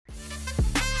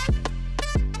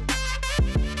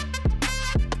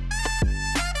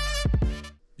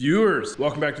Viewers,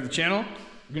 welcome back to the channel.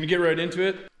 We're gonna get right into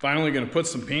it. Finally gonna put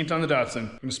some paint on the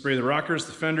Datsun. I'm gonna spray the rockers,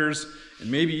 the fenders,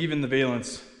 and maybe even the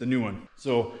valence, the new one.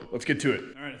 So let's get to it.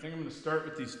 All right, I think I'm gonna start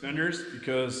with these fenders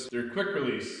because they're quick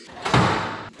release.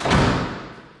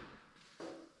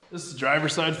 This is the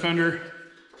driver's side fender.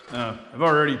 I've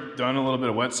already done a little bit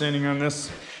of wet sanding on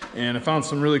this, and I found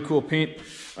some really cool paint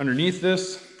underneath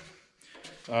this.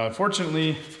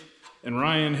 Fortunately, and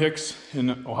Ryan Hicks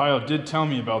in Ohio did tell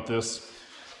me about this.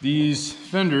 These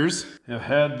fenders have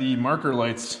had the marker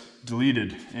lights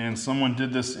deleted, and someone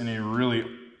did this in a really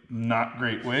not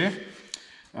great way.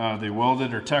 They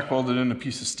welded or tack welded in a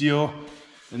piece of steel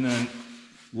and then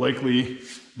likely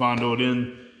bondoed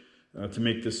in to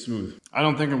make this smooth. I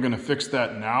don't think I'm gonna fix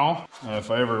that now. If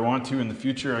I ever want to in the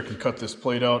future, I can cut this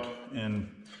plate out and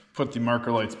put the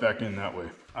marker lights back in that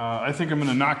way. I think I'm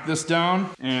gonna knock this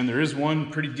down, and there is one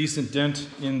pretty decent dent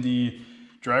in the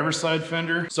driver's side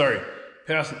fender. Sorry,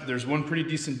 there's one pretty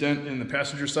decent dent in the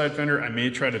passenger side fender. I may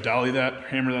try to dolly that,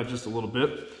 hammer that just a little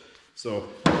bit. So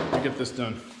let me get this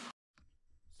done.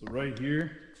 So right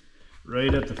here,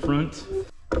 right at the front,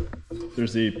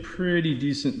 there's a pretty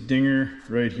decent dinger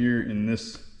right here in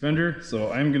this fender.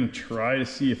 So I'm gonna try to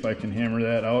see if I can hammer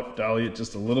that out, dolly it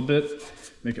just a little bit,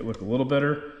 make it look a little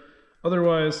better.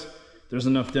 Otherwise, there's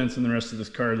enough dents in the rest of this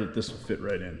car that this will fit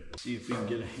right in. See if we can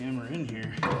get a hammer in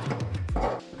here.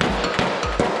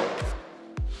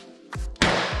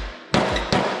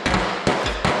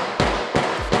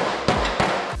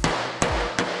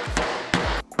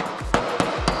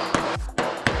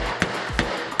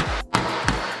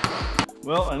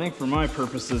 Well, I think for my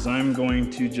purposes, I'm going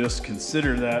to just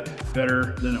consider that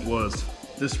better than it was.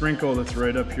 This wrinkle that's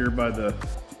right up here by the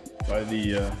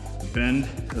bend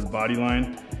to the body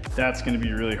line, that's gonna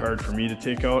be really hard for me to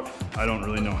take out. I don't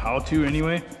really know how to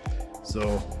anyway.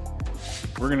 So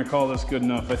we're gonna call this good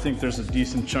enough. I think there's a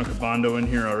decent chunk of Bondo in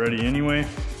here already anyway.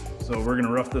 So we're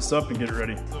gonna rough this up and get it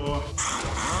ready. So,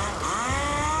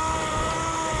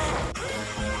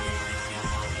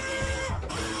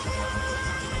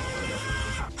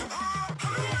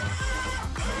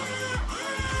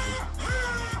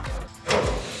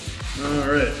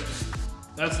 all right,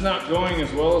 that's not going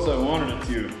as well as I wanted it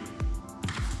to.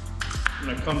 I'm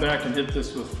gonna come back and hit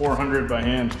this with 400 by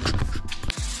hand.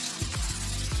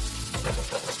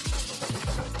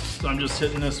 So I'm just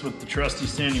hitting this with the trusty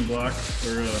sanding block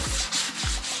or a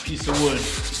piece of wood.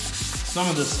 Some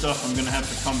of this stuff I'm gonna have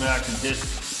to come back and hit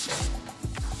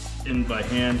in by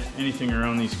hand. Anything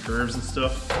around these curves and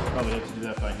stuff, probably have to do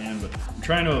that by hand, but I'm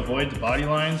trying to avoid the body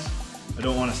lines. I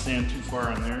don't wanna sand too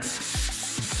far on there.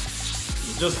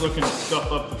 I'm just looking to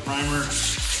scuff up the primer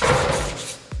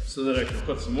so that I can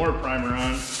put some more primer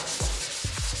on.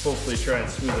 Hopefully try and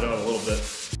smooth it out a little bit.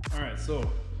 All right, so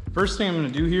first thing I'm gonna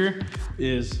do here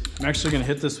is I'm actually gonna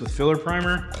hit this with filler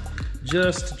primer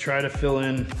just to try to fill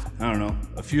in, I don't know,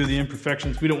 a few of the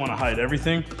imperfections. We don't wanna hide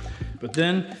everything. But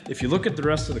then if you look at the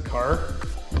rest of the car,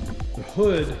 the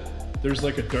hood, there's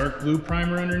like a dark blue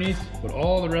primer underneath, but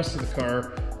all the rest of the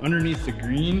car, underneath the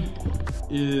green,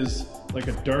 is like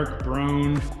a dark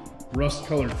brown,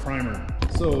 rust-colored primer.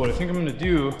 So what I think I'm gonna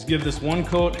do is give this one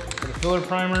coat of the filler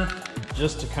primer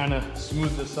just to kind of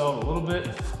smooth this out a little bit.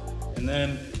 And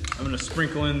then I'm gonna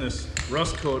sprinkle in this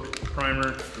rust coat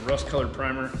primer, the rust-colored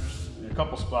primer, in a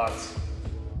couple spots.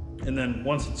 And then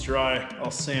once it's dry,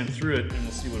 I'll sand through it and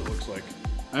we'll see what it looks like.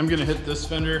 I'm gonna hit this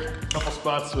fender a couple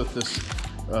spots with this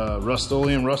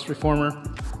Rust-Oleum rust reformer.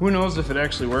 Who knows if it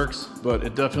actually works, but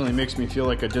it definitely makes me feel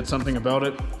like I did something about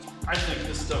it. I think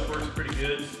this stuff works pretty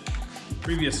good.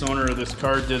 Previous owner of this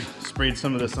car sprayed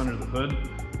some of this under the hood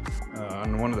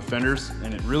on one of the fenders,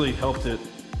 and it really helped it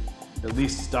at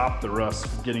least stop the rust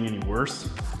from getting any worse.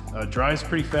 Dries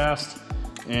pretty fast,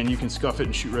 and you can scuff it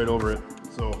and shoot right over it.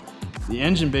 So the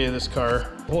engine bay of this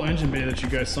car, the whole engine bay that you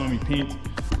guys saw me paint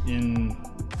in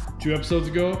 2 episodes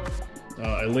ago,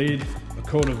 I laid a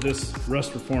coat of this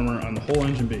rust reformer on the whole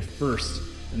engine bay first,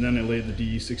 and then I laid the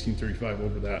DE1635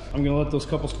 over that. I'm gonna let those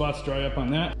couple spots dry up on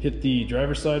that. Hit the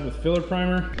driver's side with filler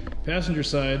primer. Passenger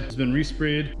side has been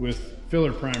resprayed with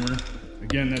filler primer.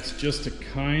 Again, that's just to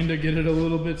kind of get it a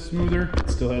little bit smoother.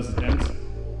 It still has the dents.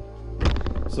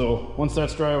 So once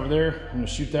that's dry over there, I'm gonna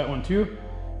shoot that one too,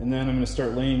 and then I'm gonna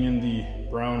start laying in the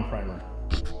brown primer.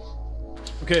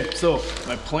 Okay, so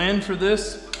my plan for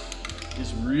this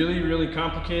is really, really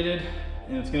complicated,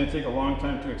 and it's gonna take a long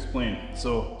time to explain.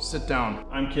 So sit down.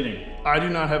 I'm kidding. I do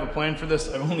not have a plan for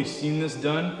this. I've only seen this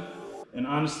done, and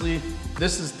honestly,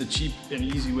 this is the cheap and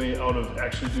easy way out of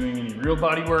actually doing any real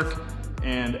body work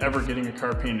and ever getting a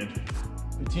car painted.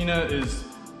 Patina is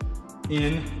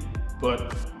in,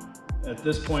 but At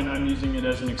this point, I'm using it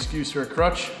as an excuse or a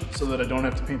crutch so that I don't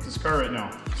have to paint this car right now.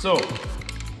 So,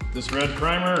 this red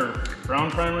primer or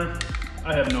brown primer,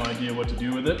 I have no idea what to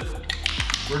do with it.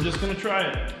 We're just gonna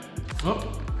try it.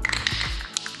 Oh,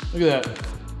 look at that.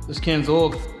 This can's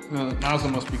old. The nozzle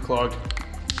must be clogged.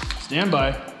 Stand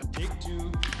by. Take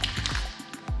two.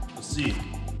 Let's see.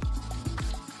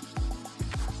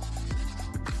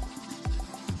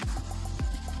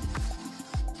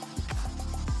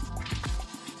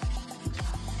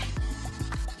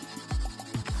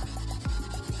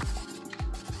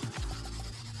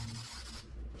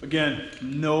 Again,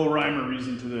 no rhyme or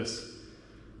reason to this.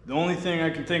 The only thing I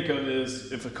can think of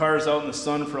is if a car is out in the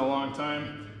sun for a long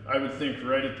time, I would think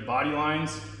right at the body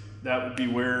lines, that would be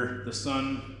where the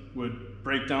sun would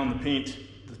break down the paint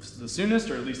the soonest,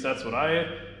 or at least that's what I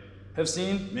have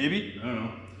seen, maybe, I don't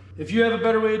know. If you have a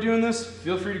better way of doing this,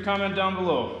 feel free to comment down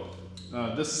below.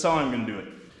 This is how I'm gonna do it.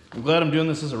 I'm glad I'm doing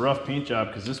this as a rough paint job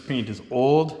because this paint is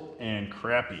old and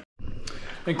crappy.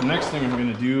 I think the next thing I'm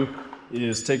gonna do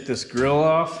is take this grill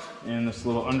off and this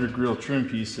little under grill trim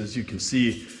piece. As you can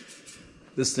see,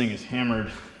 this thing is hammered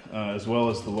as well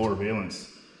as the lower valence.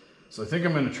 So I think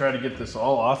I'm going to try to get this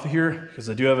all off of here because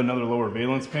I do have another lower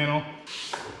valence panel.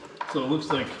 So it looks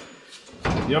like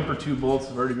the upper two bolts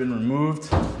have already been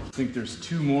removed. I think there's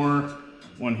two more,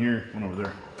 one here, one over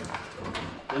there.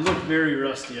 They look very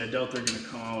rusty. I doubt they're going to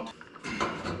come out.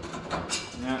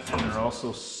 Yeah, and they're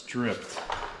also stripped.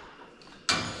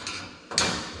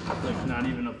 Like not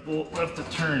even a bolt left to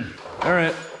turn. All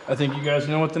right, I think you guys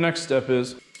know what the next step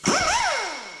is.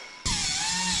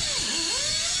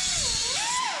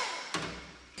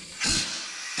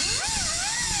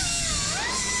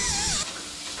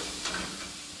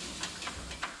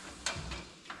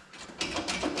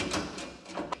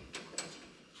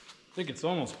 I think it's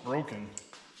almost broken.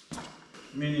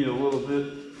 May need a little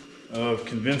bit of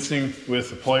convincing with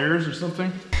the pliers or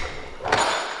something.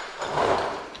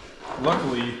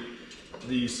 Luckily,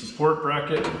 the support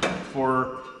bracket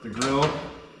for the grill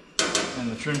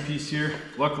and the trim piece here,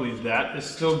 luckily that is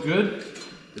still good.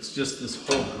 It's just this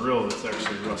whole grill that's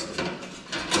actually rusted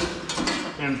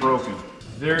and broken.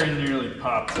 Very nearly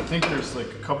popped. I think there's like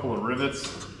a couple of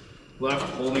rivets left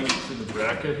holding it to the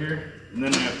bracket here, and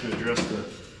then you have to address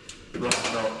the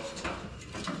rust out.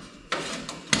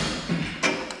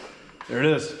 There it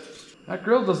is. That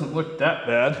grill doesn't look that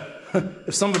bad.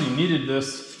 If somebody needed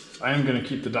this, I am going to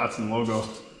keep the Datsun logo,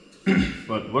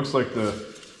 but it looks like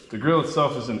the grill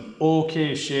itself is in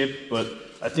okay shape, but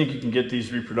I think you can get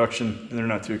these reproduction and they're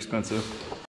not too expensive.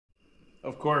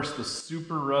 Of course, the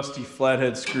super rusty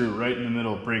flathead screw right in the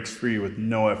middle breaks free with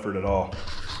no effort at all.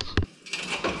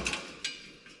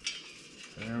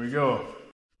 There we go.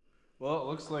 Well, it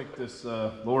looks like this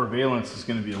lower valence is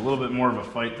going to be a little bit more of a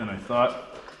fight than I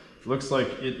thought. It looks like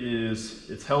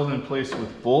it's held in place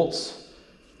with bolts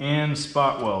and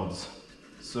spot welds.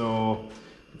 So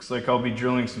looks like I'll be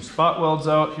drilling some spot welds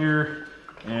out here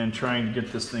and trying to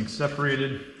get this thing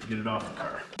separated, get it off the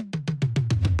car.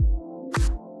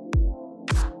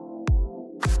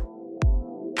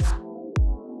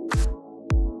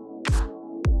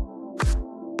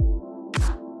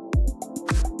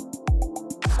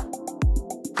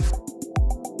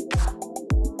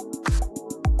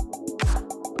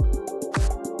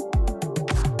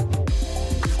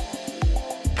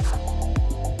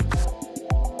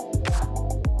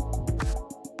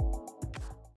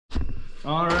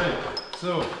 All right,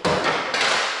 so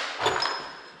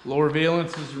lower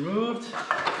valence is removed,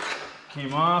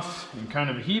 came off in kind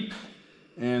of a heap,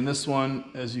 and this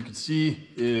one, as you can see,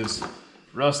 is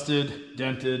rusted,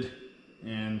 dented,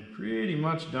 and pretty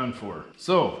much done for.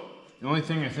 So the only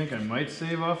thing I think I might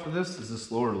save off of this is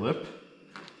this lower lip.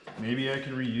 Maybe I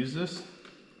can reuse this.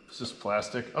 It's just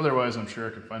plastic. Otherwise, I'm sure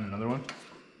I could find another one.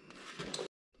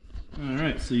 All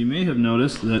right, so you may have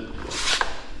noticed that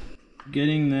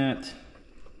getting that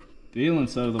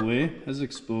valence out of the way has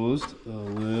exposed a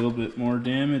little bit more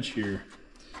damage here.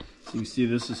 So you see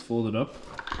this is folded up.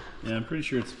 Yeah, I'm pretty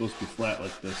sure it's supposed to be flat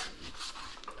like this.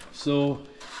 So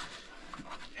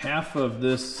half of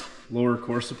this lower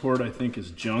core support I think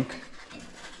is junk,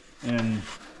 and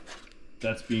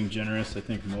that's being generous. I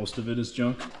think most of it is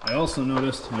junk. I also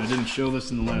noticed, and I didn't show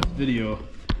this in the last video,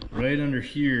 right under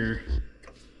here,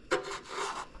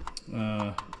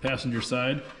 passenger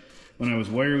side, when I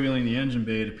was wire wheeling the engine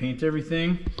bay to paint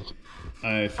everything,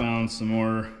 I found some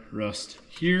more rust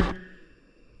here,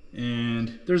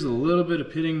 and there's a little bit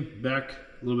of pitting back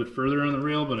a little bit further on the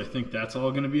rail, but I think that's all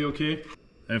going to be okay.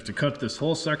 I have to cut this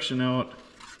whole section out,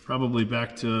 probably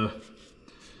back to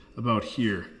about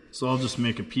here. So I'll just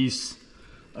make a piece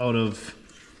out of,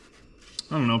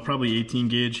 I don't know, probably 18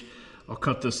 gauge. I'll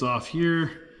cut this off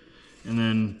here and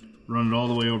then run it all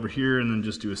the way over here and then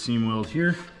just do a seam weld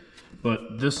here.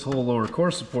 But this whole lower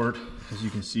core support, as you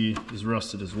can see, is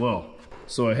rusted as well.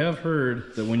 So I have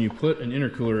heard that when you put an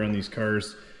intercooler on these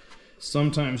cars,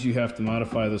 sometimes you have to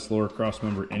modify this lower cross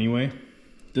member anyway.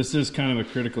 This is kind of a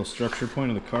critical structure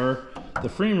point of the car. The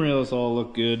frame rails all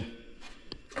look good.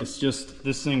 It's just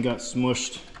this thing got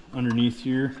smushed underneath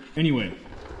here. Anyway,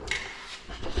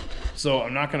 so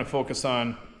I'm not going to focus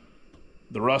on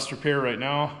the rust repair right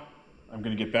now. I'm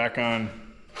going to get back on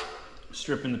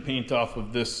stripping the paint off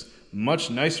of this much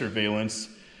nicer valence.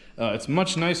 It's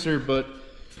much nicer, but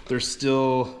there's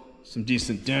still some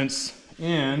decent dents.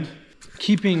 And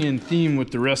keeping in theme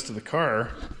with the rest of the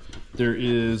car, there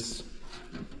is,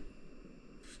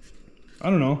 I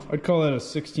don't know, I'd call that a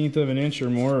 1/16 of an inch or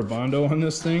more of Bondo on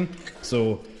this thing.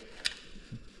 So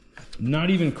not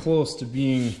even close to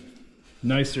being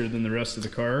nicer than the rest of the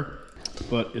car,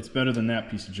 but it's better than that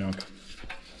piece of junk.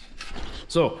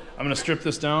 So I'm gonna strip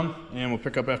this down and we'll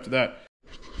pick up after that.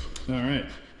 All right,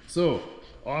 so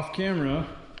off camera,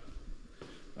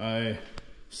 I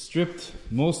stripped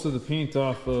most of the paint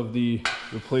off of the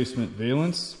replacement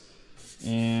valence,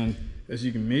 and as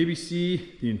you can maybe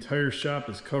see, the entire shop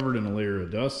is covered in a layer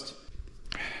of dust.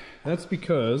 That's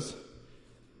because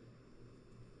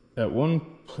in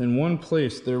one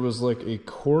place there was like a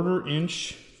 1/4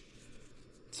 inch,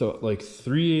 so like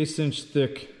 3/8 inch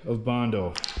thick of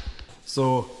Bondo.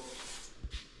 So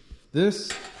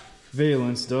this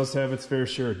valence does have its fair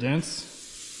share of dents,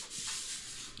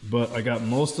 but I got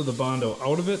most of the Bondo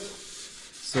out of it.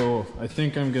 So I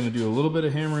think I'm gonna do a little bit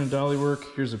of hammer and dolly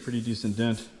work. Here's a pretty decent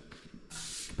dent.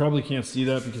 Probably can't see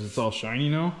that because it's all shiny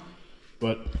now,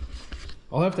 but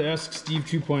I'll have to ask Steve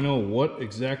 2.0 what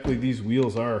exactly these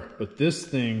wheels are. But this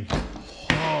thing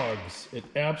hogs. It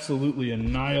absolutely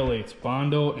annihilates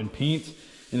Bondo and paint,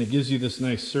 and it gives you this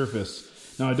nice surface.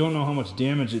 Now I don't know how much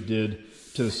damage it did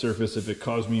to the surface, if it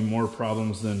caused me more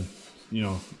problems than, you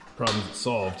know, problems it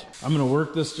solved. I'm gonna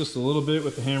work this just a little bit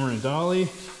with the hammer and dolly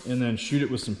and then shoot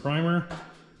it with some primer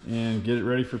and get it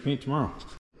ready for paint tomorrow.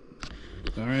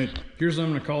 All right, here's what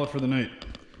I'm gonna call it for the night.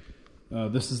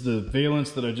 This is the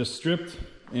valence that I just stripped,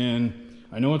 and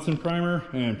I know it's in primer,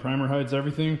 and primer hides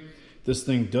everything. This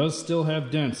thing does still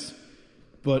have dents,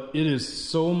 but it is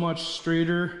so much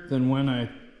straighter than when I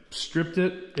stripped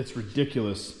it. It's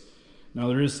ridiculous. Now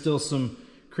there is still some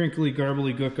crinkly,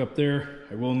 garbly gook up there.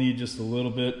 I will need just a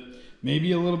little bit,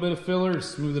 maybe a little bit of filler to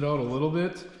smooth it out a little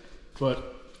bit,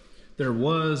 but there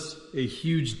was a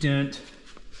huge dent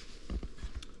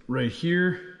right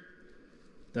here.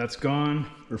 That's gone,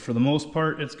 or for the most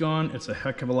part it's gone. It's a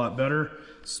heck of a lot better.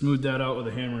 Smooth that out with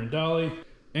a hammer and dolly.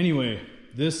 Anyway,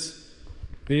 this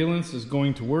valence is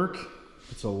going to work.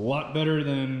 It's a lot better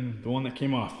than the one that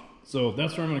came off. So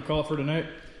that's what I'm gonna call it for tonight.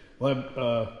 We'll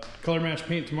have color match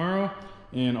paint tomorrow,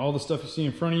 and all the stuff you see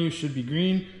in front of you should be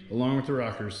green, along with the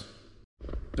rockers.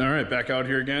 All right, back out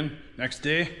here again. Next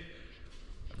day,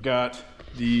 I've got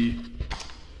the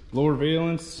lower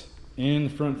valence and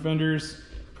the front fenders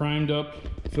primed up,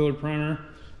 filler primer.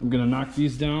 I'm gonna knock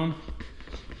these down.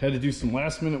 Had to do some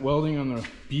last minute welding on the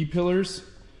B pillars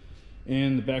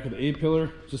and the back of the A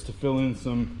pillar just to fill in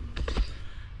some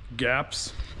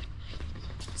gaps.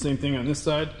 Same thing on this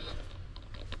side.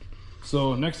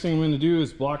 So next thing I'm going to do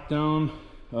is block down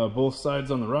both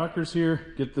sides on the rockers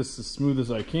here, get this as smooth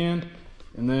as I can,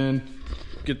 and then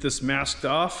get this masked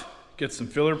off, get some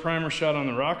filler primer shot on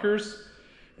the rockers,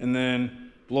 and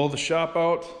then blow the shop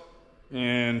out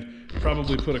and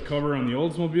probably put a cover on the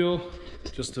Oldsmobile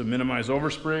just to minimize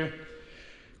overspray,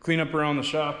 clean up around the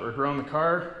shop or around the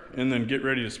car, and then get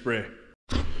ready to spray.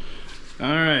 All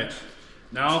right,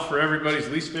 now for everybody's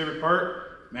least favorite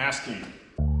part, masking.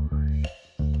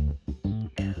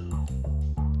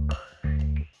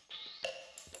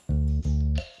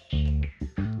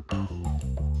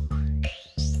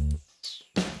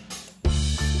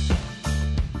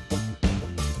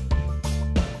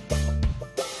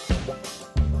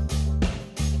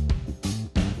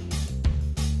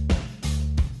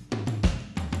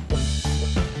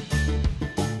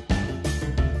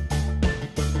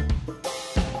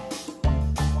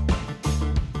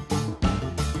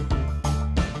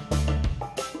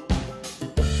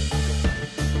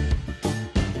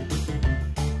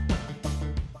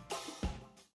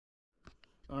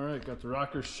 Got the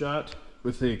rockers shot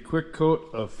with a quick coat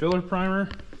of filler primer,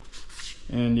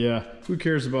 and yeah, who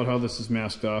cares about how this is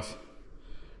masked off?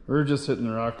 We're just hitting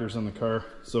the rockers on the car.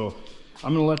 So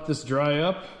I'm gonna let this dry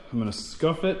up, I'm gonna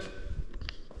scuff it,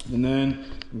 and then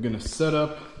I'm gonna set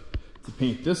up to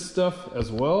paint this stuff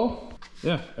as well.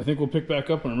 Yeah, I think we'll pick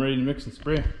back up when I'm ready to mix and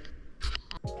spray.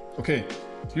 Okay,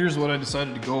 here's what I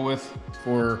decided to go with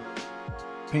for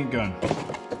paint gun.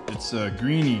 It's a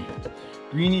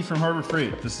Greenie from Harbor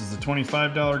Freight. This is a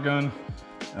 $25 gun.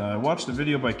 I watched a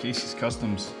video by Casey's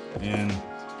Customs and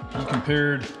he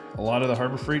compared a lot of the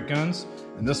Harbor Freight guns,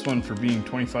 and this one, for being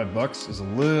 25 bucks, is a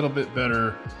little bit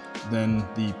better than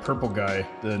the purple guy,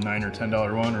 the $9 or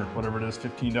 $10 one, or whatever it is,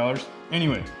 $15.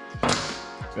 Anyway,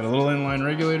 got a little inline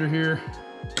regulator here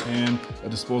and a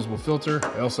disposable filter.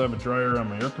 I also have a dryer on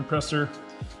my air compressor.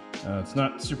 It's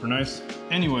not super nice.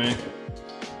 Anyway,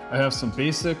 I have some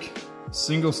basic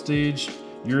single stage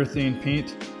urethane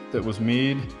paint that was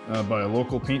made by a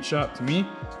local paint shop to me.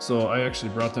 So I actually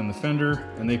brought them the fender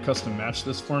and they custom matched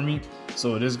this for me.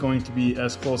 So it is going to be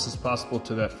as close as possible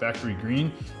to that factory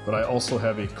green, but I also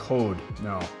have a code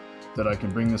now that I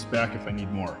can bring this back if I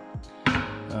need more.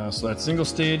 So that's single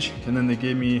stage, and then they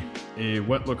gave me a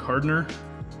wet look hardener.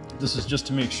 This is just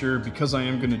to make sure, because I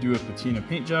am going to do a patina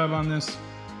paint job on this,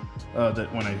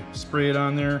 that when I spray it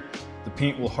on there, the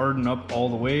paint will harden up all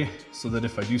the way so that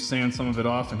if I do sand some of it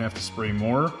off and have to spray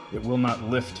more, it will not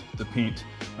lift the paint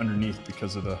underneath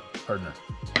because of the hardener.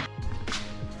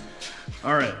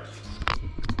 All right,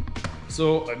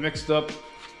 so I mixed up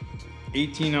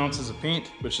 18 ounces of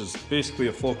paint, which is basically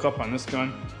a full cup on this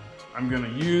gun. I'm gonna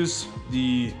use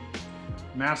the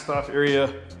masked off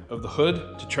area of the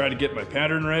hood to try to get my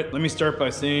pattern right. Let me start by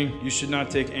saying you should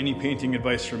not take any painting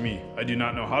advice from me. I do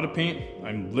not know how to paint.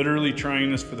 I'm literally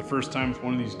trying this for the first time with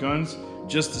one of these guns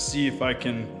just to see if I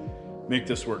can make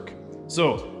this work.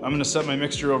 So I'm gonna set my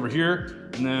mixture over here,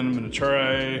 and then I'm gonna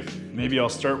try, maybe I'll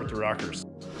start with the rockers.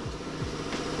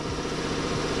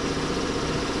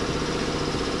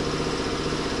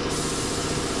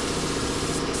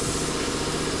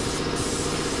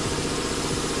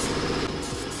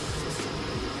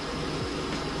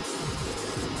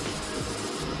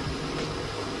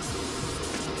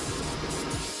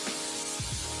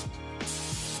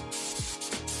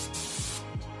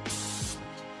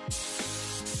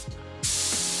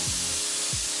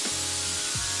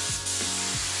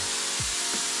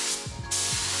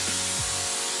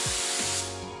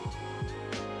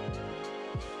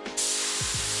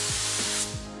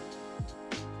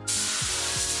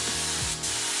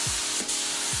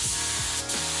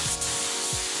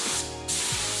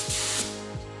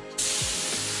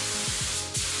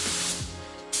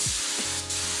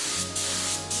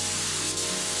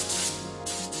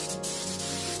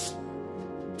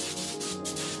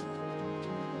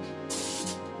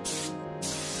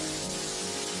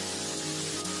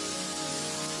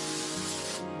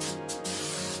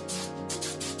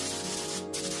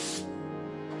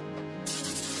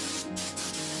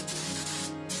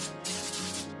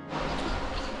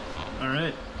 All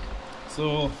right,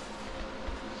 so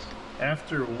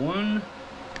after one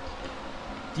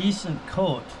decent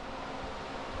coat,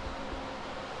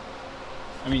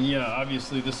 I mean, yeah,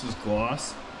 obviously this is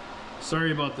gloss.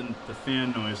 Sorry about the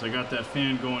fan noise. I got that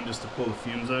fan going just to pull the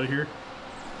fumes out of here.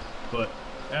 But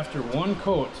after one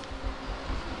coat,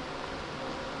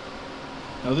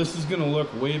 now this is gonna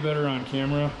look way better on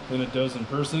camera than it does in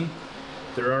person.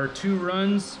 There are two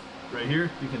runs. Right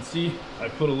here, you can see I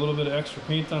put a little bit of extra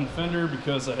paint on the fender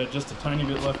because I had just a tiny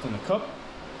bit left in the cup.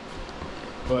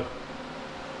 But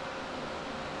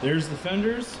there's the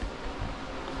fenders,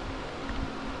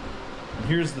 and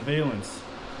here's the valence.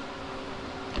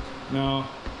 Now,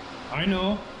 I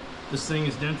know this thing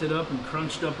is dented up and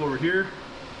crunched up over here,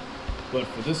 but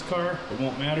for this car, it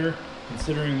won't matter,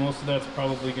 considering most of that's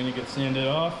probably gonna get sanded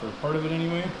off, or part of it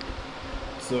anyway.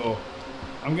 So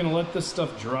I'm gonna let this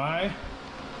stuff dry.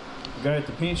 The guy at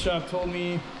the paint shop told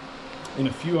me in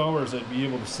a few hours I'd be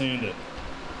able to sand it.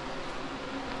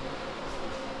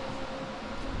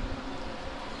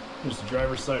 Here's the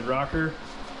driver's side rocker.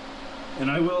 And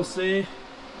I will say, the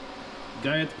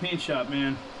guy at the paint shop,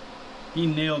 man, he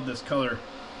nailed this color.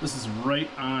 This is right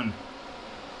on.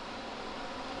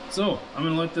 So I'm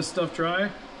gonna let this stuff dry,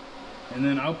 and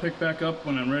then I'll pick back up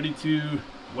when I'm ready to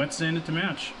wet sand it to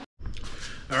match.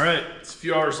 All right, it's a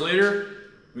few hours later.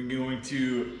 We're going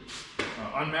to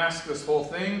unmask this whole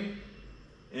thing,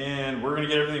 and we're gonna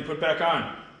get everything put back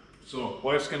on. So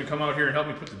wife's gonna come out here and help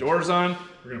me put the doors on.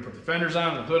 We're gonna put the fenders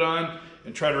on, the hood on,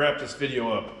 and try to wrap this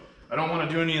video up. I don't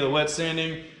wanna do any of the wet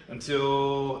sanding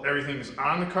until everything's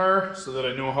on the car so that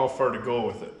I know how far to go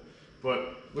with it.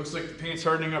 But looks like the paint's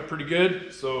hardening up pretty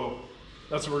good, so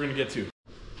that's what we're gonna get to.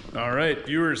 All right,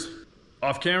 viewers,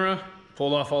 off camera,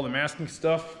 pulled off all the masking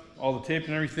stuff, all the tape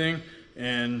and everything,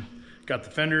 and got the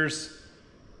fenders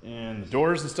and the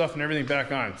doors and stuff and everything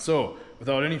back on. So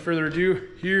without any further ado,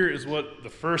 here is what the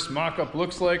first mock-up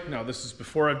looks like. Now this is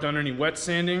before I've done any wet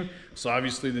sanding, so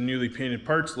obviously the newly painted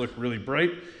parts look really bright,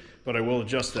 but I will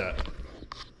adjust that.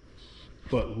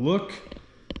 But look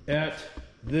at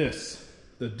this.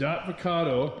 The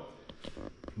Datvacado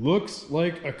looks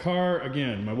like a car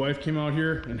again. My wife came out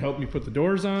here and helped me put the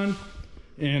doors on,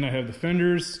 and I have the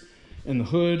fenders and the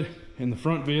hood and the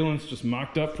front valence just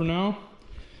mocked up for now.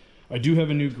 I do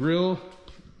have a new grille.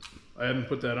 I haven't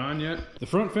put that on yet. The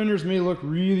front fenders may look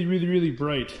really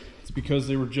bright. It's because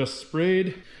they were just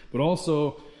sprayed, but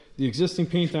also the existing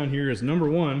paint on here is, number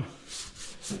one,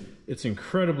 it's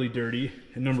incredibly dirty,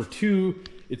 and number two,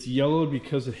 it's yellowed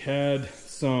because it had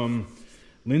some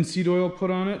linseed oil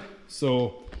put on it.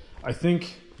 So I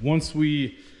think once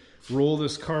we roll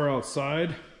this car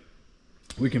outside,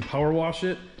 we can power wash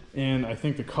it, and I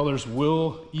think the colors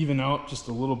will even out just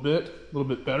a little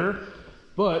bit better.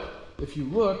 But if you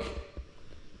look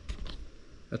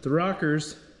at the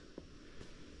rockers,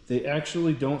 they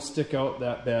actually don't stick out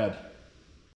that bad.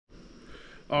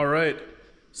 All right,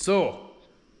 so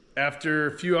after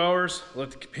a few hours,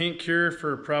 let the paint cure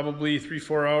for probably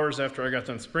 3-4 hours after I got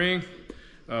done spraying.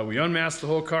 We unmasked the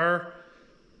whole car,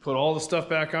 put all the stuff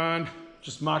back on,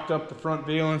 just mocked up the front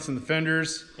valence and the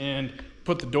fenders, and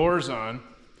put the doors on.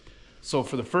 So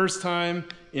for the first time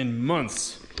in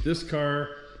months, this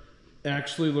car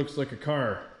actually looks like a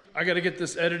car. I gotta get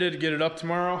this edited, get it up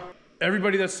tomorrow.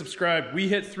 Everybody that's subscribed, we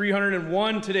hit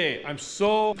 301 today. I'm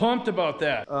so pumped about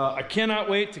that. I cannot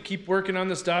wait to keep working on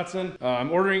this Datsun.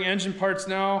 I'm ordering engine parts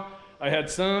now. I had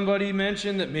somebody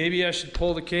mention that maybe I should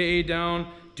pull the KA down,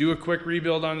 do a quick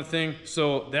rebuild on the thing.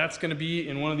 So that's gonna be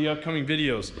in one of the upcoming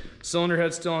videos. Cylinder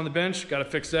head's still on the bench, gotta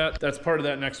fix that. That's part of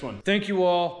that next one. Thank you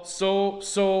all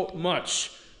so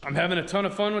much. I'm having a ton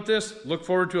of fun with this. Look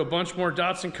forward to a bunch more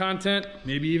Datsun content,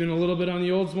 maybe even a little bit on the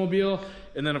Oldsmobile.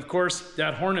 And then of course,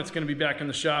 that Hornet's gonna be back in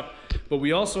the shop. But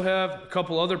we also have a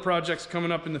couple other projects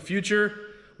coming up in the future.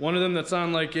 One of them that's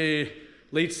on like a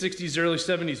late 60s, early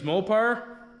 70s Mopar.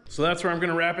 So that's where I'm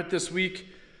gonna wrap it this week.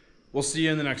 We'll see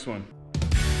you in the next one.